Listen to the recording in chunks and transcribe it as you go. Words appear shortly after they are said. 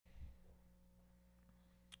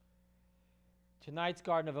Tonight's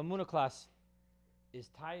Garden of Amunah class is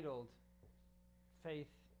titled Faith,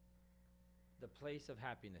 the Place of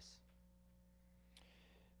Happiness.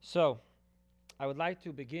 So, I would like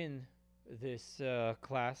to begin this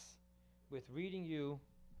class with reading you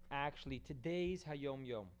actually today's Hayom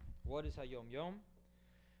Yom. What is Hayom Yom?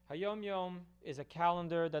 Hayom Yom is a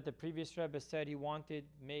calendar that the previous Rebbe said he wanted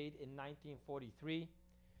made in 1943.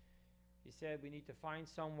 He said we need to find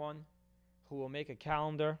someone who will make a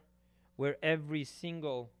calendar where every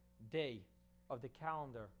single day of the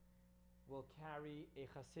calendar will carry a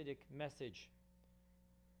Hasidic message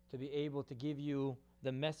to be able to give you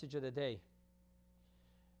the message of the day.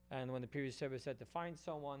 And when the previous Rebbe said to find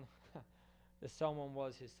someone, the someone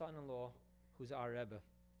was his son-in-law, who's our Rebbe.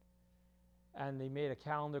 And they made a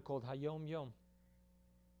calendar called Hayom Yom.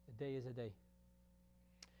 The day is a day.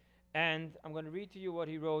 And I'm going to read to you what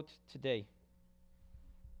he wrote today.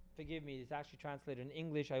 Forgive me, it's actually translated in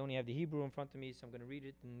English. I only have the Hebrew in front of me, so I'm going to read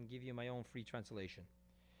it and give you my own free translation.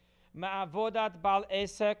 Ma'avodat bal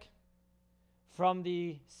esek, from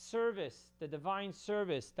the service, the divine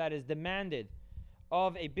service that is demanded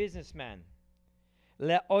of a businessman.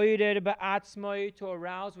 Le'oirer ba'atzmoi, to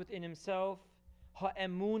arouse within himself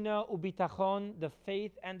ha'emuna ubitachon, the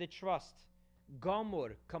faith and the trust.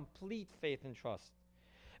 Gomur, complete faith and trust.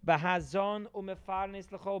 B'hazon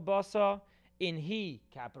umefarnis l'chol basa, in He,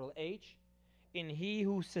 capital H, in He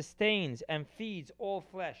who sustains and feeds all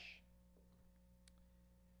flesh.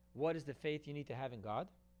 What is the faith you need to have in God?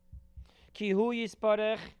 Ki hu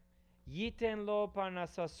yisparech yiten lo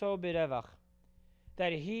parnasaso berevach,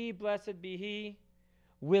 that He, blessed be He,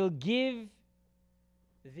 will give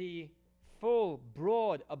the full,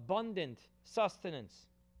 broad, abundant sustenance.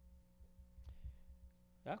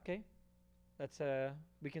 Okay,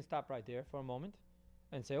 we can stop right there for a moment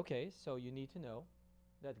and say, okay, so you need to know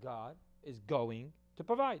that God is going to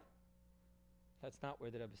provide. That's not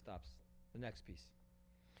where the Rebbe stops. The next piece.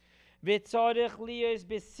 V'tzorich liyos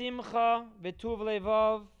b'simcha v'tuv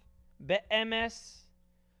levav be'emes.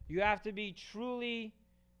 You have to be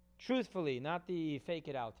truthfully, not the fake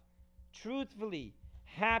it out, truthfully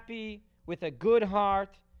happy with a good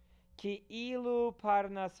heart. Ki ilu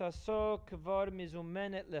parnasaso kvar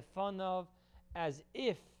mizumenet lefanav, as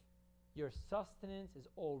if your sustenance is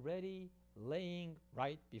already laying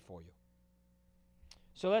right before you.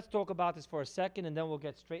 So let's talk about this for a second, and then we'll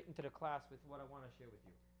get straight into the class with what I want to share with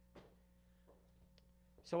you.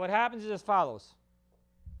 So what happens is as follows.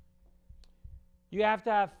 You have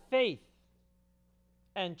to have faith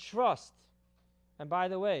and trust. And by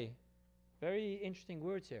the way, very interesting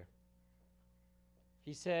words here.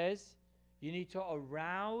 He says you need to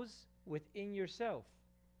arouse within yourself.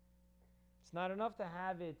 It's not enough to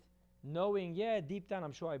have it knowing, deep down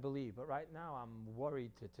I'm sure I believe, but right now I'm worried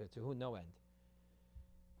to who no end.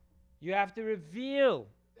 You have to reveal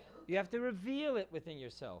it within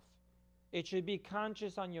yourself. It should be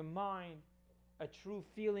conscious on your mind, a true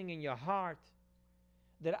feeling in your heart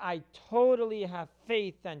that I totally have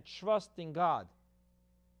faith and trust in God.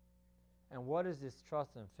 And what is this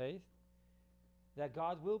trust and faith? That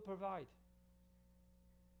God will provide.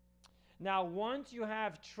 Now, once you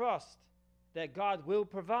have trust that God will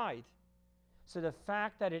provide, so the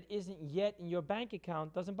fact that it isn't yet in your bank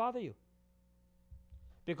account doesn't bother you.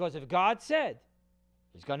 Because if God said,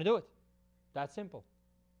 He's going to do it. That's simple.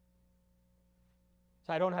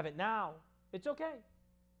 So I don't have it now. It's okay.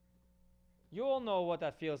 You all know what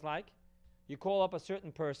that feels like. You call up a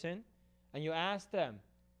certain person and you ask them,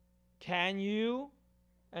 can you?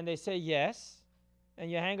 And they say yes.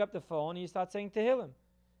 And you hang up the phone and you start saying Tehillim.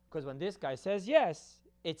 Because when this guy says yes,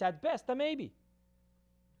 it's at best a maybe.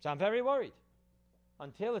 So I'm very worried.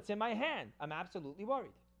 Until it's in my hand, I'm absolutely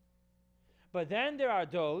worried. But then there are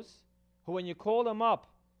those who, when you call them up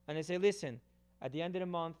and they say, listen, at the end of the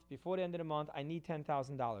month, before the end of the month, I need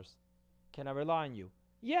 $10,000. Can I rely on you?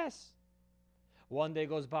 Yes. One day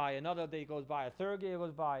goes by, another day goes by, a third day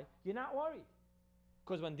goes by. You're not worried.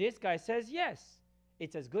 Because when this guy says yes,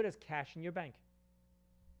 it's as good as cash in your bank.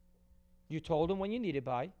 You told him when you need it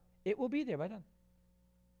by, it will be there by then.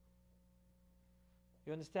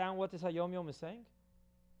 You understand what this Hayom Yom is saying?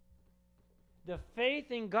 The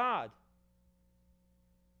faith in God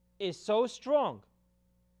is so strong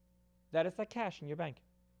that it's like cash in your bank.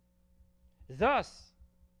 Thus,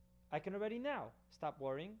 I can already now stop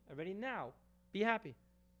worrying, already now be happy.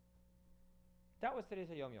 That was today's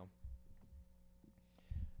Hayom Yom.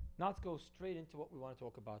 Now let's go straight into what we want to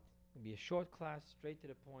talk about. It'll be a short class, straight to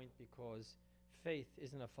the point, because faith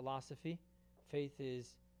isn't a philosophy. Faith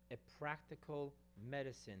is a practical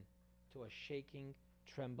medicine to a shaking,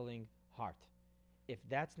 trembling heart. If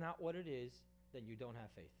that's not what it is, then you don't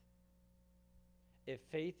have faith. If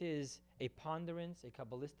faith is a ponderance, a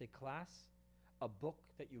Kabbalistic class, a book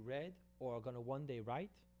that you read or are going to one day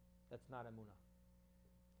write, that's not Emunah.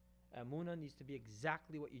 Emunah needs to be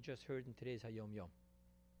exactly what you just heard in today's Hayom Yom.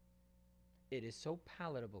 It is so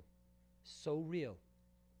palatable, so real,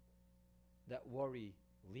 that worry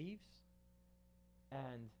leaves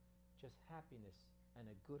and just happiness and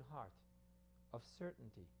a good heart of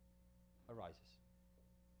certainty arises.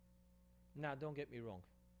 Now, don't get me wrong.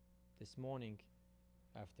 This morning,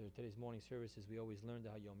 after today's morning services, we always learn the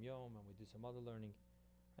Hayom Yom and we do some other learning.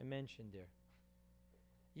 I mentioned there,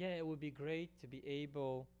 yeah, it would be great to be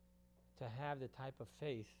able to have the type of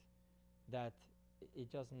faith that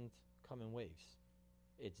it doesn't come in waves.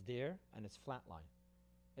 It's there and it's flatline.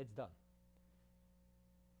 It's done.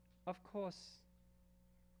 Of course,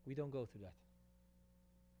 we don't go through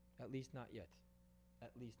that. At least not yet.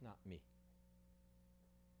 At least not me.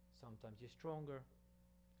 Sometimes you're stronger.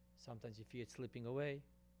 Sometimes you feel it slipping away.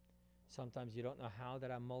 Sometimes you don't know how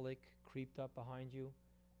that Amalek creeped up behind you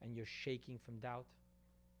and you're shaking from doubt.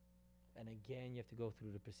 And again, you have to go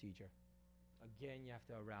through the procedure. Again, you have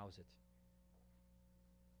to arouse it.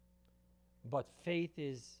 But faith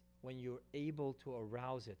is when you're able to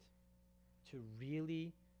arouse it, to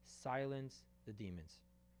really silence the demons,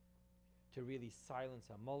 to really silence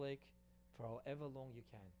Amalek for however long you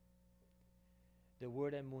can. The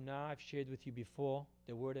word emunah, I've shared with you before,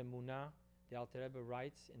 the word emunah, the Alter Rebbe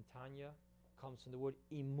writes in Tanya, comes from the word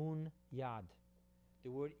imun yad.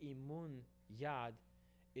 The word imun yad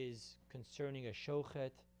is concerning a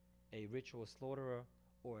shochet, a ritual slaughterer,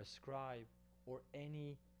 or a scribe, or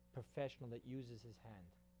any professional that uses his hand.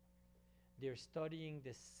 They're studying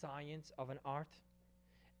the science of an art,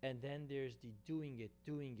 and then there's the doing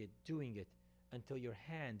it, until your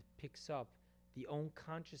hand picks up the own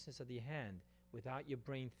consciousness of the hand without your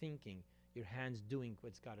brain thinking. Your hand's doing what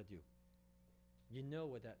it's got to do. You know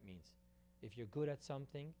what that means. If you're good at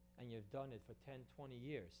something and you've done it for 10, 20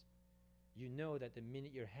 years, you know that the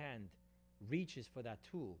minute your hand reaches for that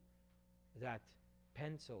tool, that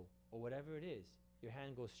pencil, or whatever it is, your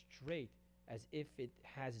hand goes straight as if it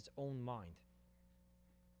has its own mind.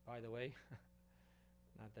 By the way,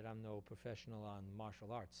 not that I'm no professional on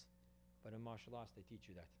martial arts, but in martial arts they teach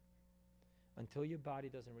you that. Until your body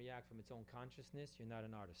doesn't react from its own consciousness, you're not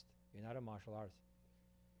an artist. You're not a martial artist.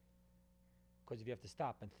 Because if you have to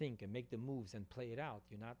stop and think and make the moves and play it out,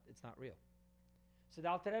 it's not real. So the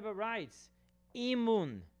Alter Rebbe writes,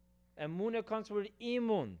 imun. Emunah comes from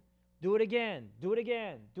imun. Do it again, do it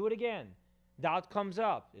again, do it again. Doubt comes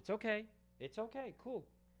up. It's okay, cool.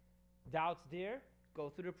 Doubt's there, go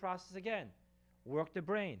through the process again. Work the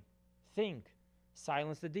brain, think,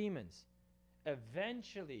 silence the demons.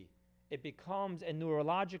 Eventually, it becomes a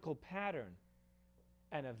neurological pattern.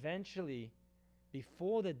 And eventually,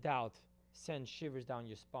 before the doubt sends shivers down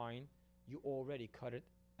your spine, you already cut it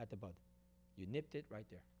at the bud. You nipped it right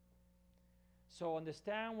there. So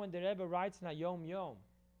understand when the Rebbe writes in Hayom Yom,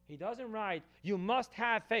 he doesn't write, you must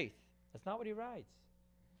have faith. That's not what he writes.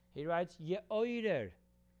 He writes, ye'oirer,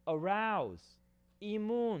 arouse,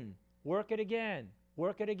 imun, work it again,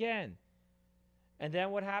 work it again. And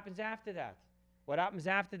then what happens after that? What happens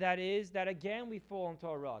after that is that again we fall into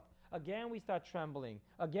a rut. Again we start trembling.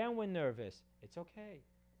 Again we're nervous. It's okay.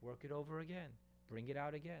 Work it over again. Bring it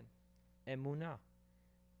out again. Emunah.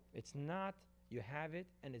 It's not you have it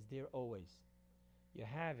and it's there always. You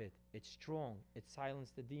have it. It's strong. It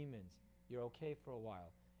silenced the demons. You're okay for a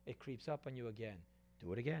while. It creeps up on you again.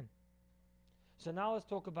 Do it again. So now let's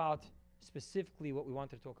talk about specifically what we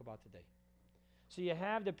wanted to talk about today. So you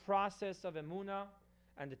have the process of Emunah,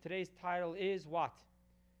 and today's title is what?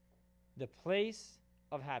 The place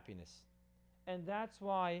of happiness. And that's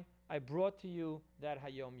why I brought to you that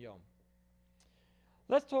Hayom Yom.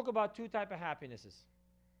 Let's talk about two types of happinesses.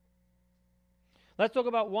 Let's talk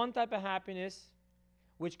about one type of happiness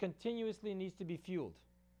which continuously needs to be fueled.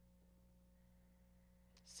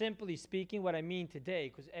 Simply speaking, what I mean today,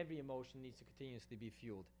 because every emotion needs to continuously be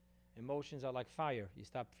fueled. Emotions are like fire. You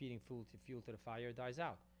stop feeding fuel to the fire, it dies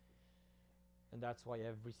out. And that's why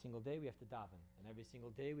every single day we have to daven. And every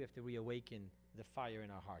single day we have to reawaken the fire in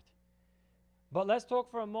our heart. But let's talk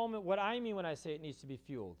for a moment what I mean when I say it needs to be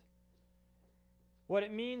fueled. What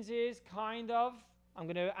it means is kind of, I'm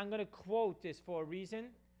gonna quote this for a reason,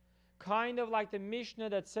 kind of like the Mishnah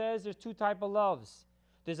that says there's two types of loves.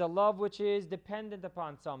 There's a love which is dependent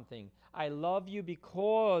upon something. I love you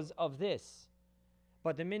because of this.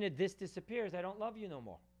 But the minute this disappears, I don't love you no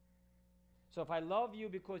more. So if I love you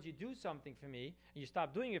because you do something for me, and you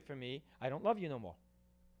stop doing it for me, I don't love you no more.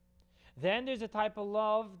 Then there's a type of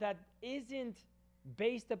love that isn't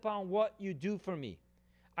based upon what you do for me.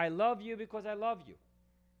 I love you because I love you.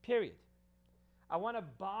 Period. I want to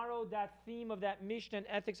borrow that theme of that mission and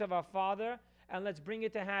ethics of our Father, and let's bring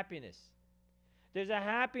it to happiness. There's a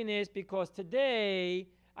happiness because today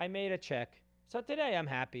I made a check. So today I'm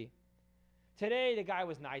happy. Today the guy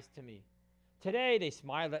was nice to me. Today they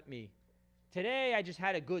smiled at me. Today I just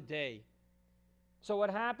had a good day. So what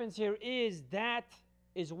happens here is that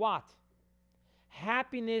is what?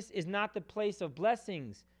 Happiness is not the place of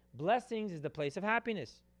blessings. Blessings is the place of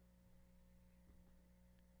happiness.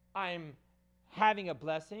 I'm having a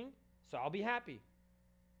blessing, so I'll be happy.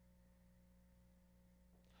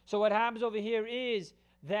 So what happens over here is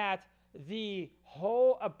that the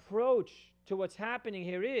whole approach to what's happening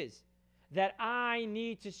here is that I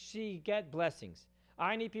need to get blessings.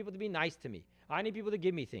 I need people to be nice to me. I need people to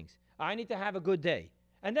give me things. I need to have a good day.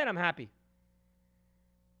 And then I'm happy.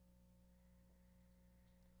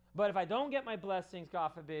 But if I don't get my blessings, God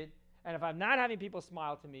forbid, and if I'm not having people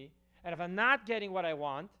smile to me, and if I'm not getting what I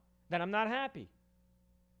want, then I'm not happy.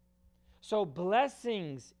 So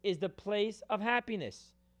blessings is the place of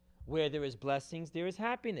happiness. Where there is blessings, there is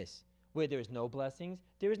happiness. Where there is no blessings,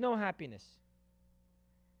 there is no happiness.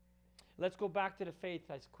 Let's go back to the faith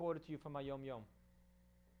I quoted to you from my Yom Yom.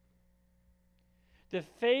 The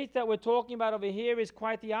faith that we're talking about over here is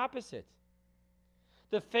quite the opposite.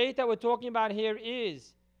 The faith that we're talking about here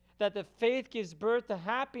is that the faith gives birth to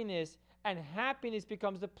happiness, and happiness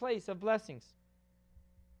becomes the place of blessings.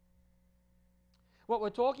 What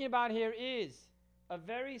we're talking about here is a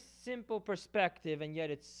very simple perspective, and yet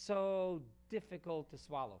it's so difficult to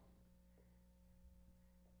swallow.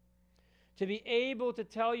 To be able to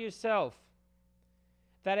tell yourself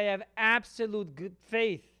that I have absolute good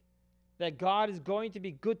faith that God is going to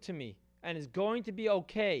be good to me and is going to be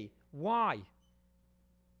okay. Why?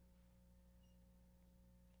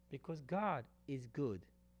 Because God is good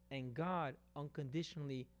and God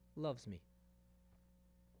unconditionally loves me.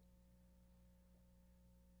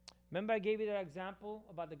 Remember I gave you that example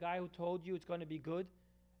about the guy who told you it's going to be good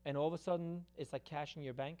and all of a sudden it's like cash in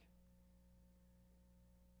your bank?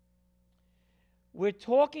 We're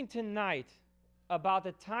talking tonight about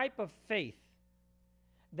the type of faith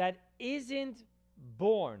that isn't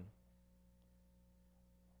born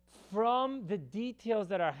from the details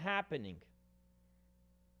that are happening.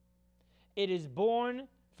 It is born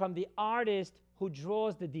from the artist who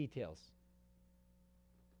draws the details.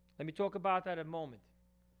 Let me talk about that a moment.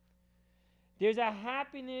 There's a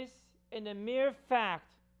happiness in the mere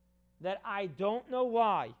fact that I don't know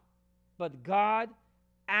why, but God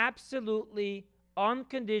absolutely,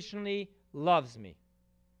 unconditionally loves me.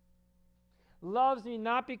 Loves me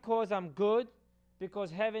not because I'm good,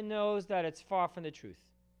 because heaven knows that it's far from the truth.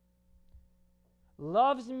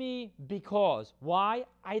 Loves me because, why?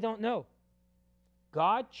 I don't know.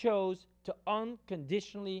 God chose to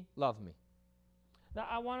unconditionally love me. Now,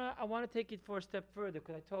 I want to take it for a step further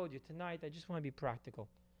because I told you tonight I just want to be practical.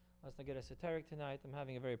 Let's not get esoteric tonight. I'm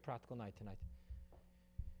having a very practical night tonight.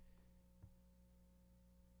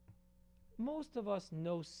 Most of us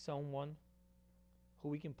know someone who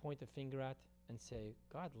we can point a finger at and say,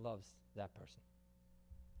 God loves that person.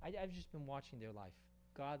 I've just been watching their life.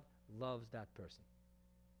 God loves that person.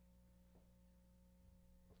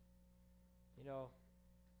 You know,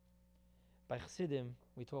 by Chassidim,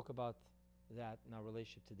 we talk about that in our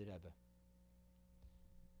relationship to the Rebbe.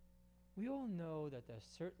 We all know that there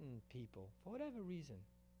are certain people, for whatever reason,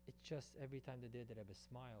 it's just every time the Rebbe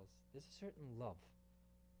smiles, there's a certain love.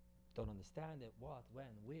 Don't understand it, what, when,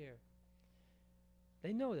 where.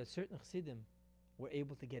 They know that certain Chassidim were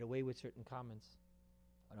able to get away with certain comments.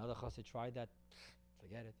 Another Chassid tried that,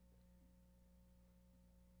 forget it.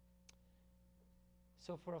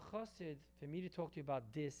 So for a Chassid, for me to talk to you about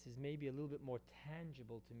this is maybe a little bit more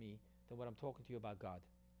tangible to me than what I'm talking to you about God.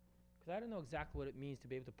 Because I don't know exactly what it means to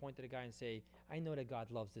be able to point to the guy and say, I know that God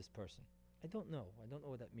loves this person. I don't know. I don't know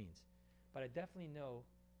what that means. But I definitely know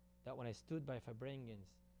that when I stood by Fabrengens,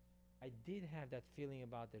 I did have that feeling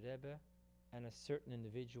about the Rebbe and a certain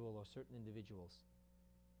individual or certain individuals.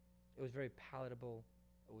 It was very palatable.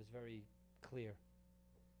 It was very clear.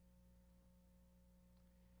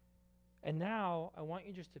 And now I want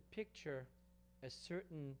you just to picture a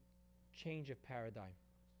certain change of paradigm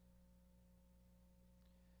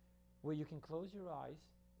where you can close your eyes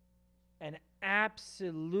and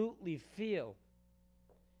absolutely feel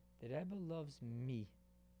the Rebbe loves me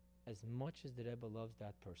as much as the Rebbe loves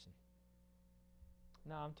that person.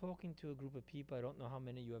 Now I'm talking to a group of people. I don't know how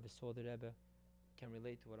many of you ever saw the Rebbe can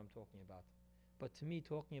relate to what I'm talking about. But to me,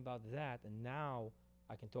 talking about that, and now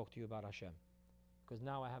I can talk to you about Hashem. Because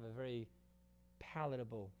now I have a very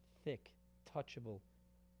palatable, thick, touchable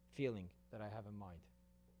feeling that I have in mind.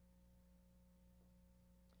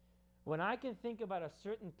 When I can think about a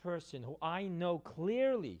certain person who I know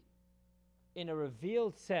clearly, in a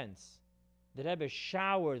revealed sense, the Rebbe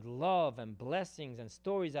showered love and blessings and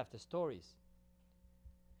stories after stories.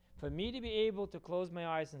 For me to be able to close my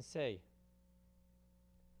eyes and say,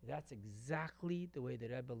 that's exactly the way the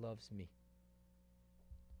Rebbe loves me.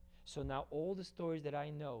 So now all the stories that I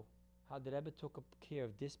know, how the Rebbe took care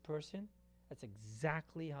of this person, that's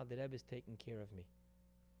exactly how the Rebbe is taking care of me.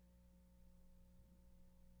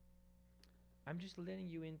 I'm just letting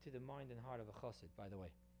you into the mind and heart of a chassid, by the way.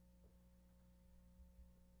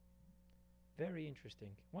 Very interesting.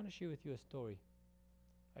 I want to share with you a story.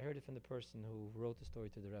 I heard it from the person who wrote the story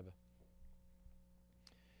to the Rebbe.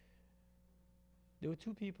 There were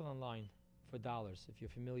two people online for dollars. If you're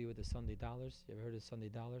familiar with the Sunday dollars, you ever heard of Sunday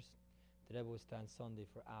dollars? The Rebbe would stand Sunday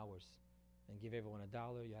for hours and give everyone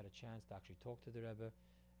 $1. You had a chance to actually talk to the Rebbe,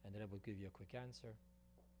 and the Rebbe would give you a quick answer.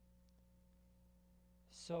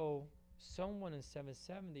 So someone in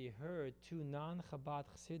 770 heard two non-Chabad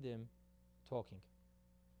Chassidim talking.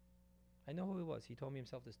 I know who it was. He told me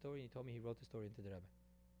himself the story, and he told me he wrote the story into the Rebbe.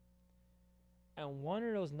 And one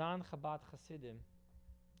of those non-Chabad Chassidim,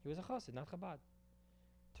 he was a Chassid, not Chabad,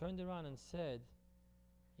 turned around and said,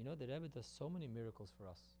 you know, the Rebbe does so many miracles for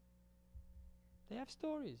us. They have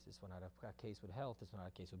stories. This one had a case with health, this one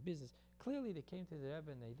had a case with business. Clearly they came to the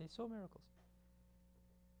Rebbe and they saw miracles.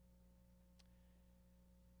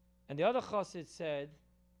 And the other Chassid said,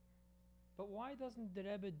 but why doesn't the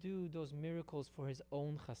Rebbe do those miracles for his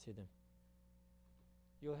own Chassidim?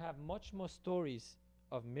 You'll have much more stories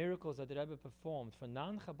of miracles that the Rebbe performed for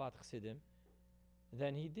non-Chabad Chassidim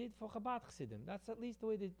than he did for Chabad Chassidim. That's at least the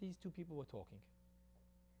way that these two people were talking.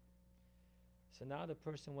 So now the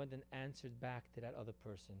person went and answered back to that other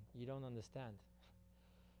person. You don't understand.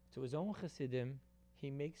 To his own Chassidim,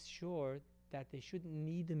 he makes sure that they shouldn't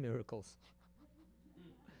need the miracles.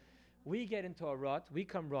 We get into a rut, we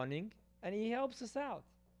come running, and he helps us out.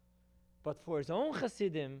 But for his own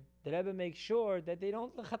Chassidim, the Rebbe makes sure that they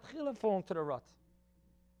don't fall into the rut.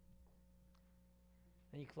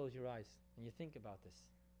 And you close your eyes and you think about this.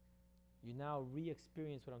 You now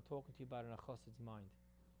re-experience what I'm talking to you about in a chassid's mind.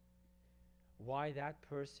 Why that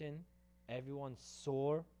person, everyone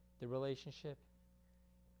saw the relationship.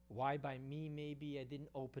 Why by me maybe I didn't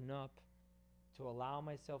open up to allow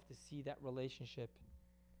myself to see that relationship.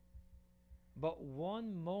 But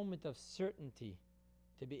one moment of certainty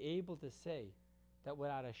to be able to say that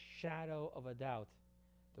without a shadow of a doubt,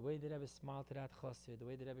 the way the Rebbe smiled to that chassid, the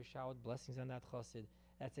way the Rebbe showered blessings on that chassid,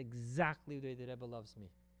 that's exactly the way the Rebbe loves me.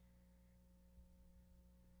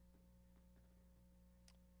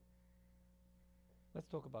 Let's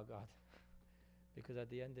talk about God. Because at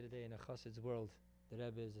the end of the day, in a chassid's world, the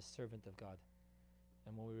Rebbe is a servant of God.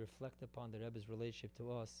 And when we reflect upon the Rebbe's relationship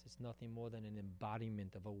to us, it's nothing more than an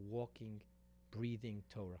embodiment of a walking, breathing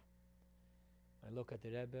Torah. I look at the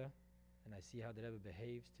Rebbe and I see how the Rebbe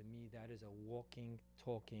behaves. To me, that is a walking,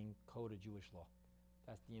 talking code of Jewish law.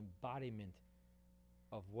 That's the embodiment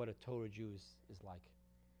of what a Torah Jew is like.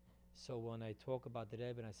 So when I talk about the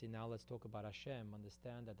Rebbe and I say, now let's talk about Hashem,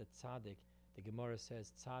 understand that the tzaddik, the Gemara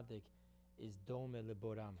says, tzaddik is dome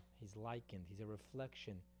leboram. He's likened. He's a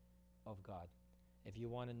reflection of God. If you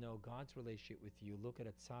want to know God's relationship with you, look at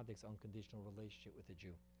a tzaddik's unconditional relationship with a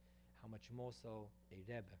Jew. How much more so a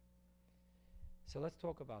Rebbe. So let's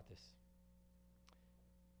talk about this.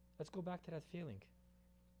 Let's go back to that feeling.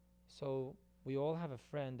 So we all have a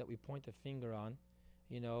friend that we point a finger on.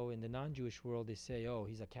 You know, in the non-Jewish world, they say, oh,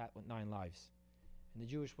 he's a cat with 9 lives. In the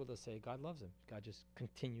Jewish world, they'll say, God loves him. God just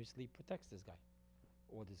continuously protects this guy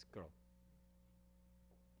or this girl.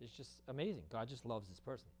 It's just amazing. God just loves this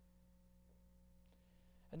person.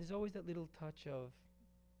 And there's always that little touch of,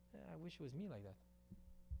 I wish it was me like that.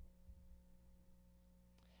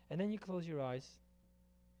 And then you close your eyes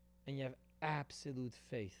and you have absolute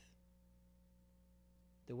faith.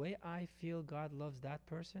 The way I feel God loves that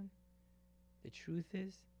person, the truth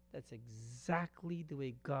is, that's exactly the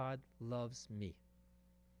way God loves me.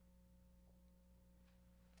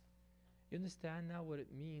 You understand now what it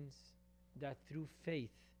means that through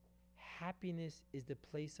faith, happiness is the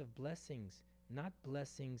place of blessings, not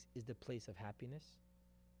blessings is the place of happiness?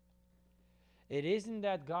 It isn't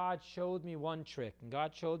that God showed me one trick, and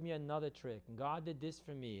God showed me another trick, and God did this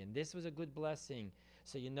for me, and this was a good blessing.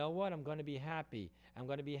 So you know what? I'm going to be happy. I'm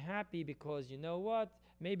going to be happy because you know what?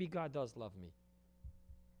 Maybe God does love me.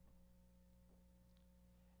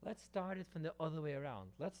 Let's start it from the other way around.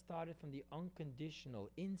 Let's start it from the unconditional,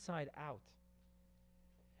 inside out.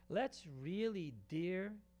 Let's really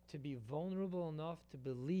dare to be vulnerable enough to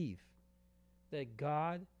believe that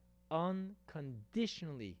God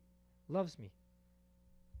unconditionally loves me.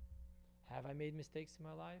 Have I made mistakes in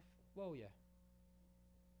my life? Whoa, yeah.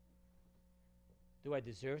 Do I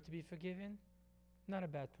deserve to be forgiven? Not a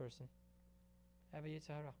bad person. Have a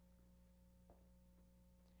Yitzhara.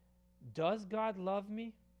 Does God love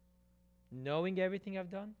me? Knowing everything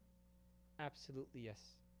I've done? Absolutely yes.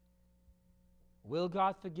 Will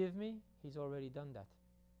God forgive me? He's already done that.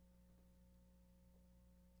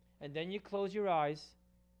 And then you close your eyes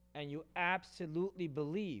and you absolutely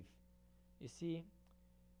believe. You see,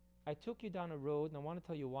 I took you down a road, and I want to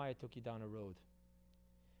tell you why I took you down a road.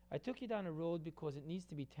 I took you down a road because it needs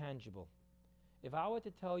to be tangible. If I were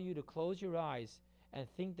to tell you to close your eyes and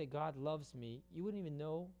think that God loves me, you wouldn't even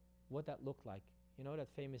know what that looked like. You know that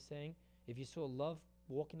famous saying, if you saw love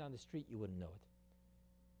walking down the street, you wouldn't know it.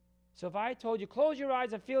 So if I told you, close your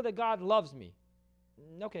eyes and feel that God loves me.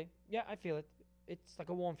 Okay, yeah, I feel it. It's like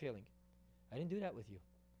a warm feeling. I didn't do that with you.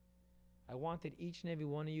 I wanted each and every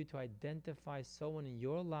one of you to identify someone in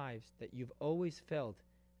your lives that you've always felt,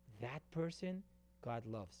 that person God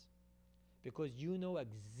loves. Because you know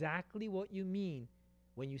exactly what you mean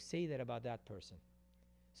when you say that about that person.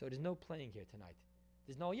 So there's no playing here tonight.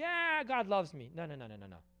 There's no, yeah, God loves me. No.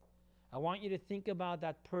 I want you to think about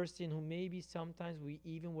that person who maybe sometimes we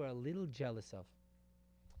even were a little jealous of.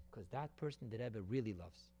 Because that person that Rebbe really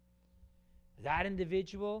loves. That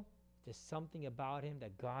individual, there's something about him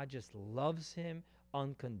that God just loves him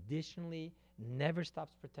unconditionally, never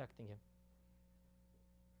stops protecting him.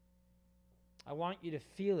 I want you to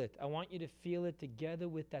feel it. I want you to feel it together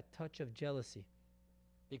with that touch of jealousy.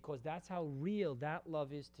 Because that's how real that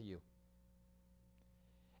love is to you.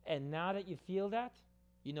 And now that you feel that,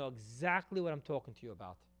 you know exactly what I'm talking to you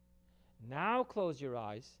about. Now close your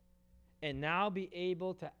eyes and now be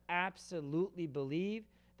able to absolutely believe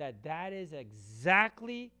that that is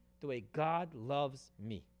exactly the way God loves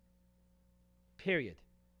me. Period.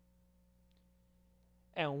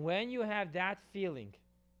 And when you have that feeling,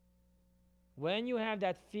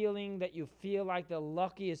 that you feel like the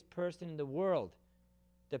luckiest person in the world,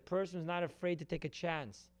 the person who's not afraid to take a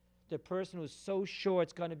chance, the person who's so sure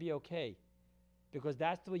it's going to be okay, because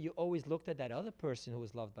that's the way you always looked at that other person who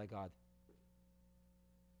was loved by God.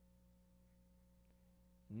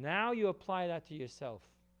 Now you apply that to yourself.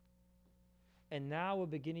 And now we're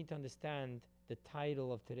beginning to understand the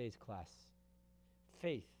title of today's class.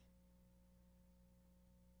 Faith.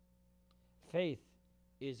 Faith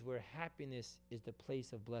is where happiness is the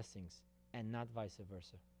place of blessings and not vice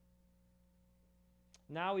versa.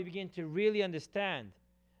 Now we begin to really understand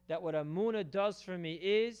that what Amunah does for me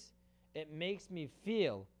is it makes me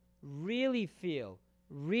really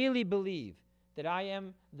believe that I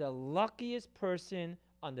am the luckiest person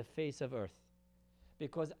on the face of earth.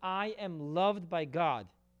 Because I am loved by God.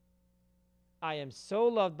 I am so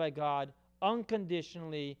loved by God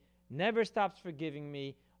unconditionally, never stops forgiving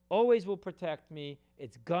me, always will protect me.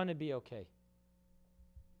 It's going to be okay.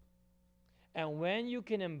 And when you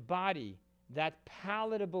can embody that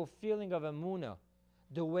palatable feeling of Amunah,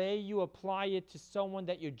 the way you apply it to someone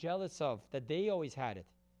that you're jealous of, that they always had it,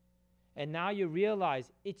 and now you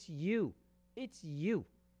realize it's you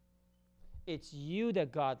that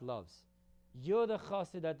God loves. You're the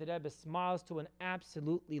chassid that the Rebbe smiles to and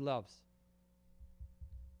absolutely loves.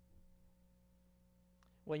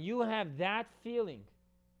 When you have that feeling,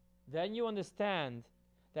 then you understand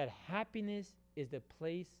that happiness is the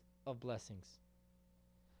place of blessings.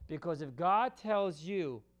 Because if God tells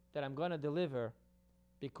you that I'm going to deliver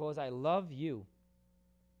because I love you,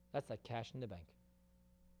 that's like cash in the bank.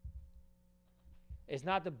 It's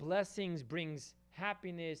not the blessings brings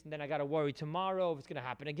happiness and then I got to worry tomorrow if it's going to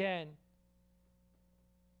happen again.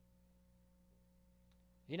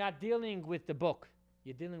 You're not dealing with the book.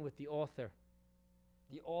 You're dealing with the author.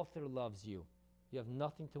 The author loves you. You have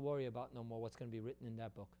nothing to worry about no more what's going to be written in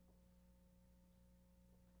that book.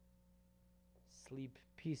 Sleep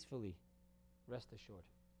peacefully. Rest assured.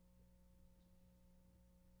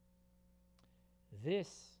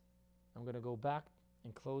 This, I'm going to go back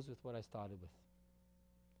and close with what I started with.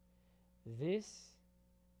 This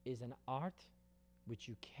is an art which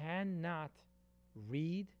you cannot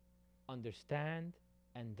read, understand,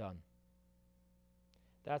 and done.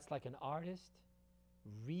 That's like an artist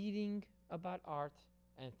reading about art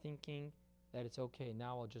and thinking that it's okay,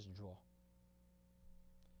 now I'll just draw.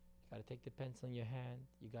 You got to take the pencil in your hand,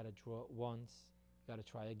 you got to draw it once, you got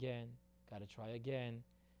to try again.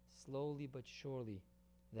 Slowly but surely,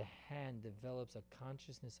 the hand develops a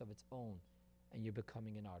consciousness of its own and you're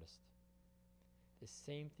becoming an artist. The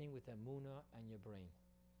same thing with Amunah and your brain.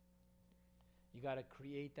 You got to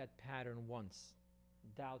create that pattern once.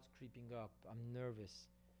 Doubts creeping up. I'm nervous.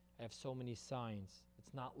 I have so many signs.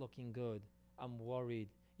 It's not looking good. I'm worried.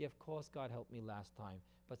 Yeah, of course God helped me last time,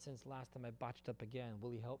 but since last time I botched up again, will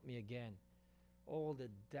he help me again? All the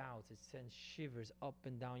doubts, it sends shivers up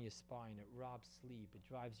and down your spine, it robs sleep, it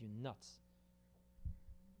drives you nuts.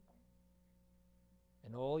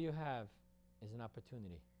 And all you have is an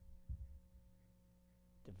opportunity.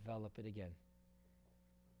 Develop it again.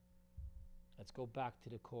 Let's go back to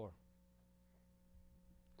the core.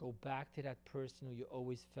 Go back to that person who you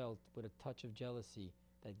always felt with a touch of jealousy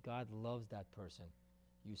that God loves that person.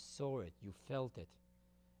 You saw it, you felt it.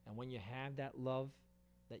 And when you have that love,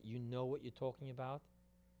 that you know what you're talking about,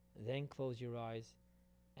 then close your eyes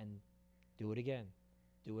and do it again.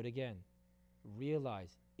 Do it again.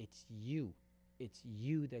 Realize it's you. It's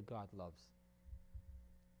you that God loves.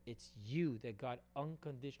 It's you that God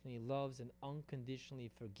unconditionally loves and unconditionally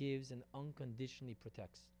forgives and unconditionally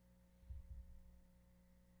protects.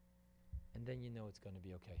 And then you know it's going to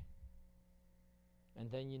be okay. And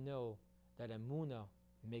then you know that Emunah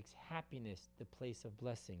makes happiness the place of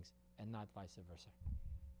blessings and not vice versa.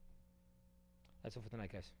 That's all for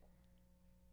tonight, guys.